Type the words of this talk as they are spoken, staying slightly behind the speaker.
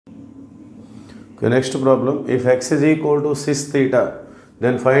Okay, next problem. If x is equal to 6 theta,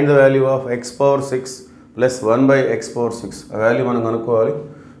 then find the value of x power 6 plus 1 by x power 6. A value మనం కనుక్కోవాలి.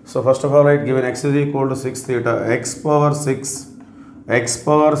 So first of all, right, given x is equal to 6 theta, x power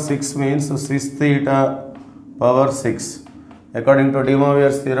 6 means 6 theta power 6. According to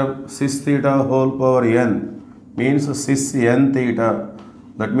De-Moivre's theorem, 6 theta whole power n means 6 n theta.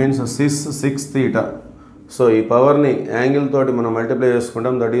 That means 6 theta. So ఈ power ని angle తోటి మనం multiply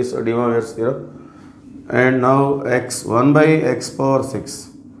చేసుకుంటాం. That is De-Moivre's theorem. And now x 1 by x power 6.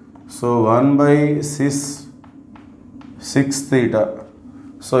 So 1 by 6 theta.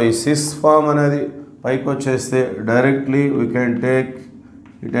 So ఈ 6 form అనేది పైకి వచ్చేస్తే directly we can take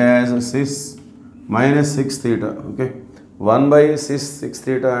it as 6 minus 6 theta. Okay, 1 by 6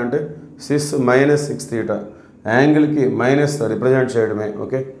 theta అంటే 6 minus 6 theta. యాంగిల్ కి minus represent చేయడమే.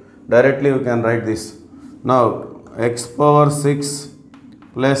 Okay, directly we can write this. Now x power 6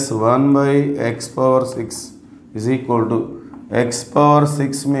 plus 1 by x power 6 is equal to x power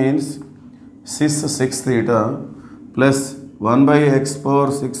 6 means 6 theta plus 1 by x power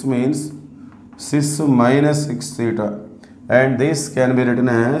 6 means 6 minus 6 theta, and this can be written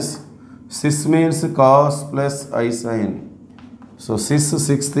as 6 means cos plus I sin. So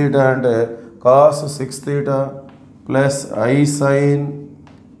 6 theta and cos 6 theta plus I sin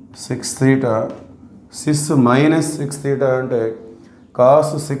 6 theta, 6 minus 6 theta and cos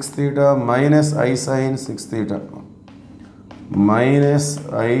 6 theta minus I sin 6 theta, minus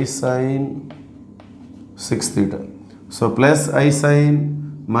I sin 6 theta. So plus I sin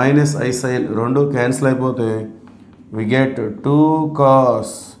minus I sin రెండు cancel అయిపోతే we get 2 cos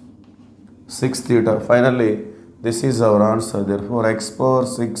 6 theta. Finally, this is our answer. Therefore, x power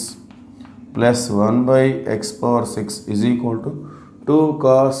 6 plus 1 by x power 6 is equal to 2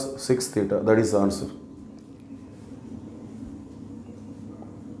 cos 6 theta. That is the answer.